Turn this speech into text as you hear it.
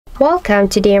Welcome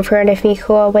to the in front of me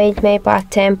HUAWEI Matepad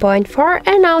 10.4,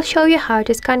 and I'll show you how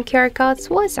to scan QR codes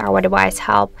with our device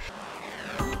help.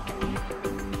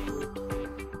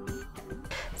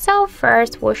 So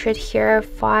first we should here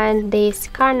find the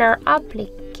scanner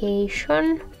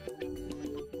application.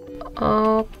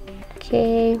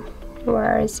 Okay,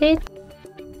 where is it?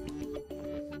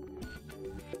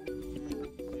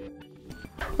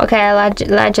 Okay,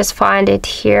 let's just find it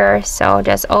here. So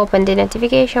just open the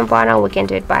notification panel. We can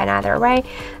do it by another way.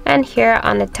 And here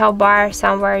on the top bar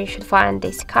somewhere you should find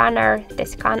the scanner, the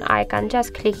scan icon.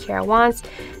 Just click here once,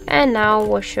 and now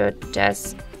we should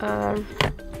just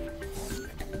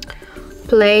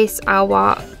place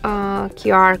our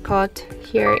QR code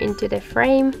here into the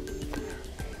frame.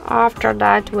 After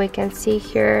that we can see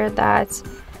here that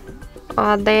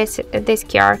this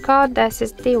QR code, this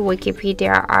is the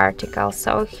Wikipedia article.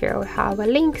 So here we have a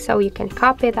link, so you can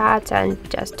copy that and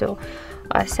just to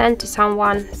send to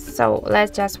someone. So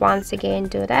let's just once again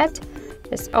do that.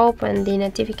 Just open the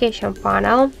notification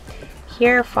panel.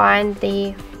 Here find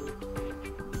the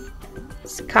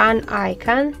scan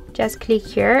icon, just click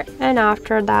here, and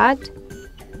after that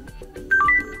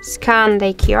scan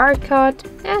the QR code,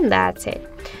 and that's it.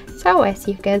 So as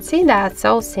you can see, that's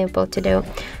so simple to do.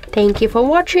 Thank you for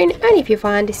watching, and if you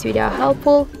find this video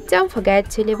helpful, don't forget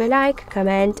to leave a like,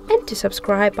 comment and to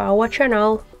subscribe our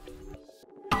channel.